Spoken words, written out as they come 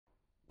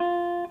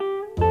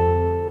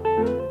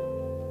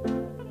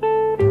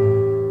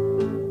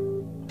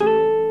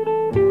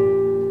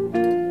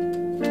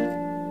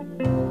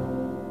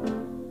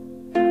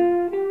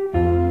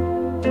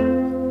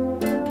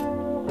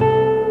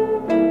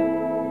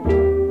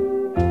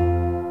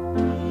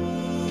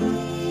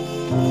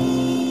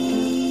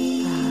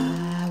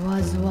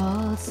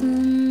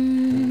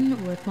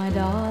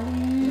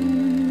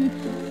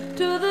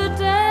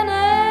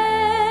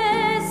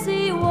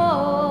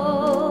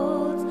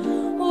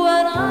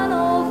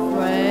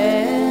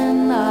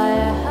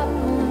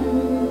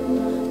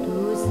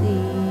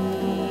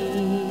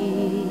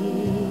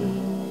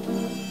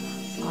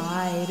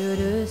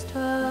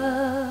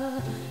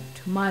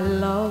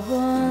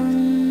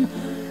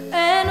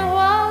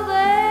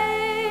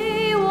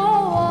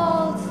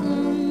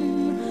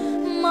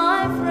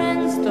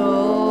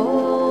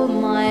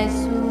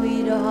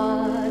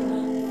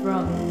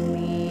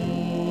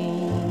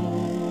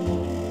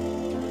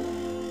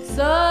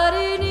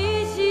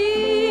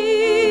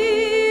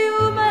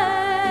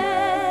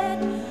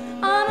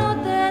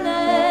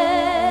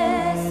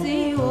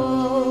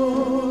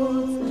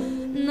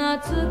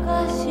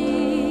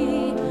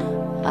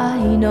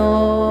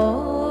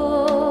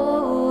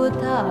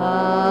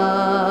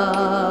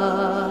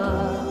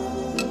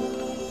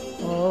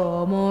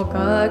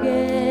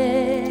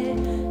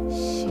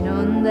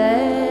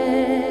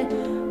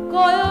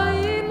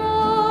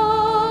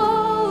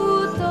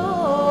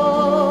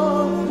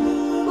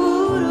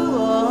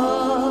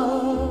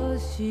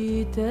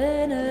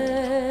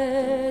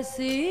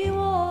Tennessee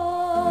Waltz.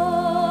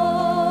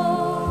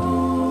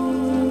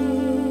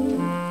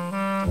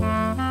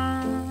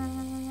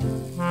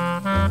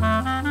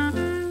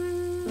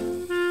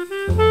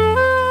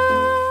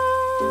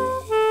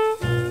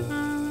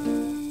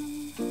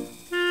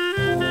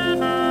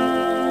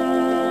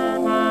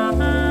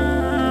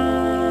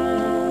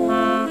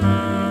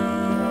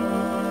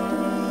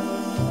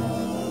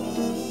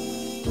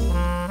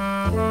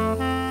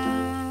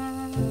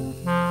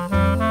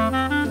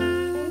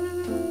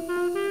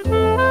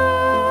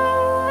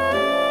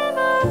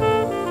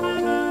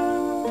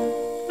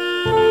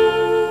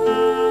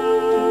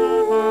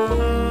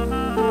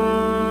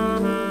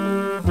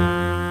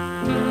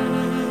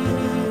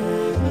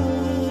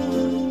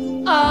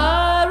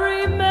 I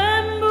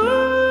remember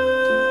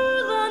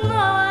the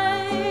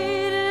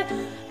night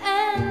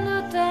and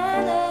the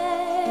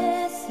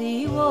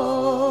Tennessee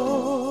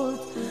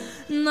Waltz.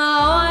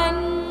 Now I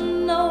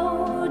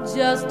know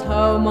just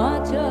how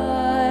much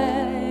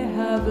I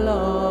have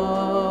lost.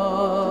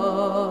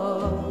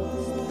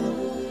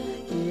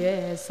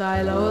 Yes,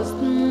 I lost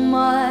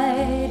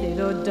my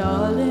little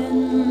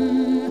darling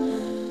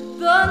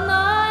the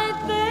night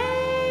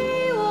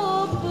they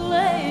were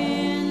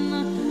playing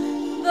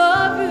the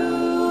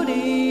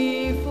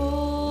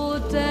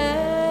beautiful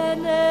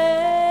Tennessee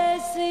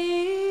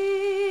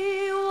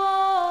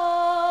Waltz.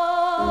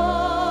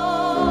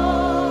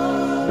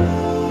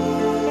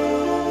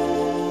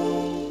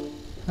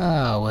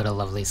 Oh, what a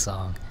lovely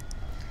song.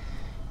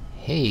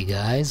 Hey you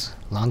guys,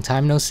 long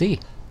time no see.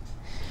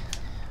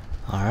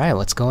 Alright,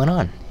 what's going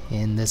on?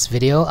 In this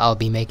video I'll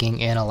be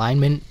making an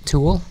alignment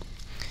tool.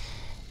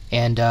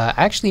 And I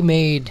actually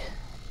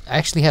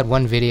had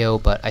one video,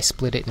 but I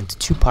split it into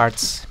two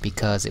parts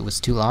because it was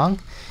too long.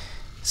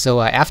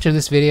 So after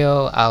this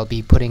video I'll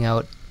be putting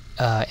out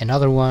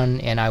another one,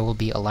 and I will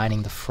be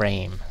aligning the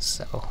frame.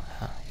 So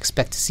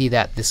expect to see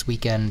that this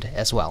weekend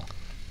as well.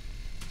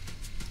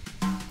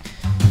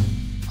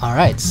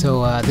 Alright,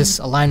 so this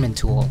alignment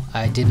tool,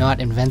 I did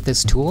not invent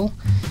this tool.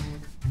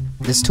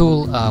 This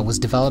tool was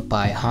developed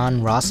by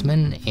Han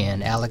Rossman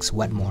and Alex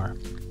Wetmore.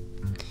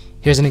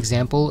 Here's an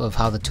example of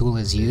how the tool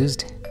is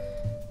used.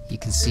 You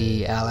can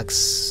see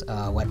Alex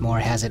Wetmore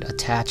has it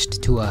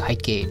attached to a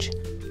height gauge.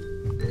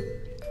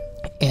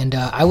 And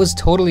I was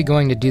totally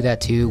going to do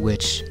that too,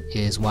 which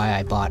is why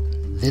I bought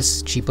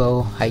this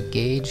cheapo height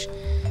gauge.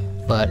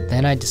 But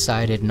then I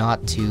decided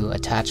not to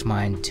attach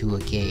mine to a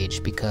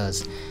gauge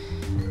because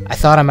I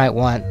thought I might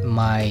want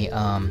my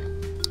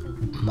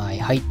my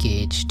height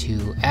gauge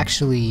to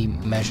actually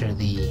measure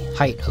the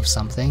height of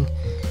something,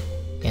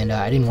 and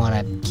I didn't want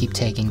to keep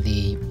taking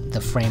the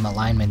frame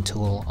alignment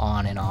tool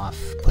on and off,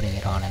 putting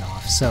it on and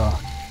off. So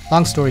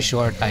long story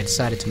short, I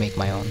decided to make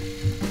my own.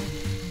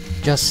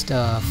 Just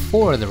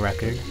for the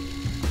record,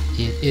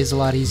 it is a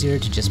lot easier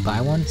to just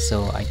buy one,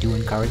 so I do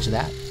encourage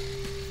that.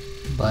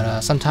 But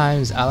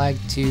sometimes I like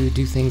to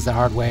do things the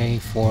hard way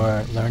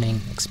for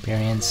learning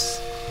experience,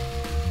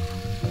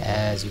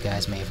 as you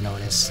guys may have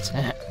noticed.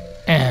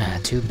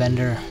 Tube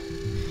bender.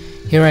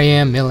 Here I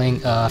am milling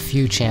a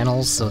few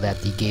channels so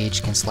that the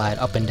gauge can slide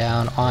up and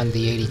down on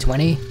the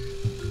 80/20.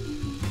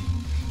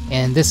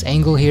 And this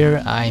angle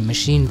here, I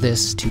machined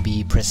this to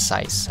be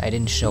precise. I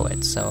didn't show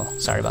it, so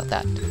sorry about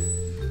that.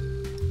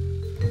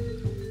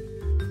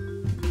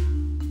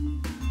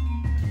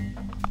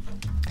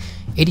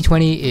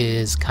 $80/20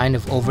 is kind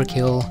of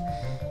overkill.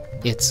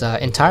 It's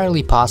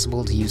entirely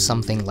possible to use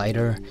something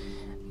lighter,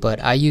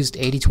 but I used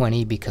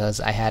 80/20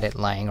 because I had it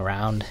lying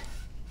around.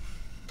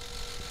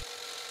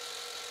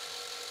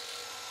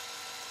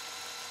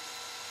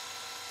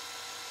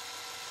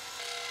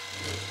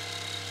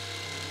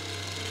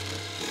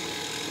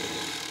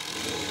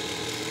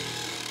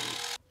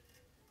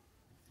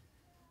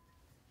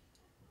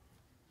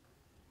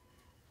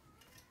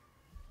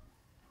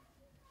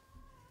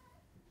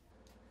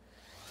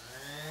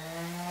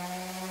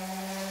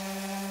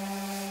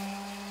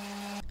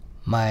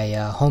 My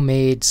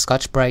homemade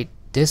Scotch-Brite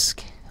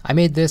disc, I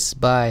made this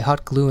by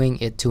hot gluing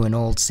it to an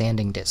old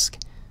sanding disc.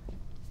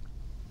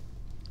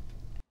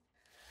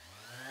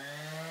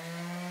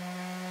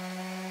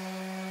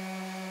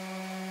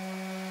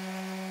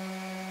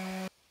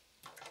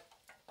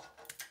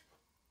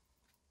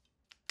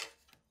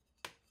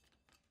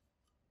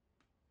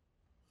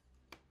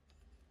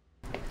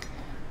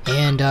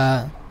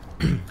 And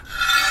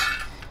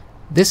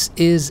this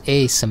is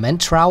a cement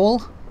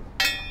trowel.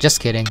 Just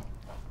kidding.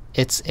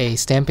 It's a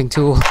stamping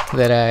tool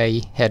that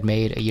I had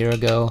made a year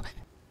ago.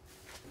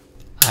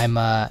 I'm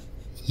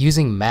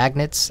using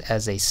magnets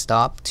as a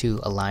stop to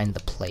align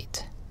the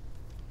plate.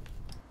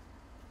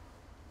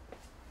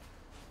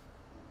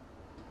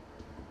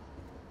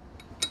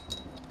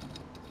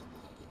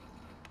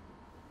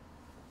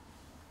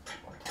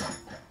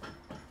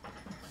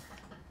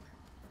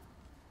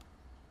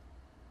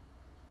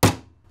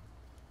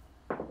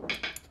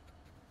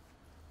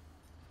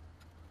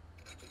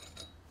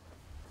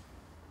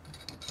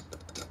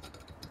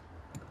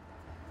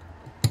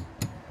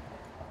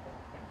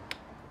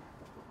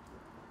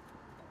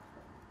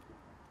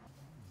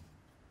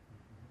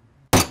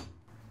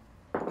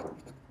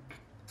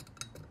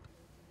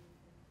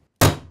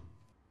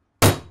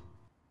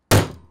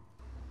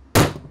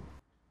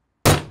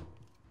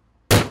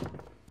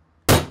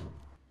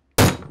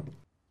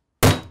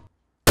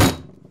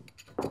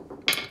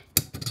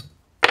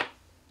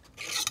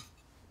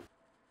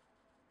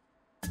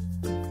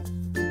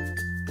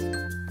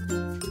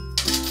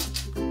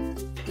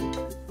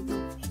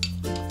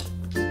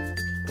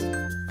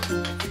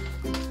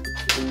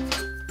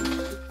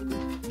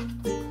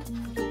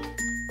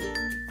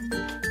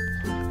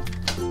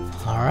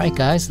 Alright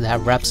guys, that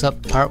wraps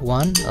up part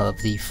 1 of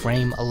the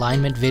frame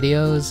alignment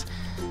videos.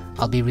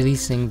 I'll be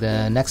releasing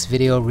the next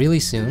video really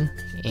soon,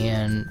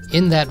 and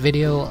in that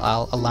video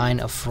I'll align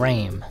a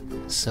frame.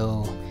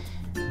 So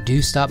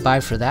do stop by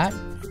for that,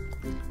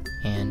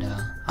 and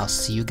I'll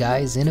see you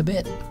guys in a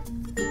bit.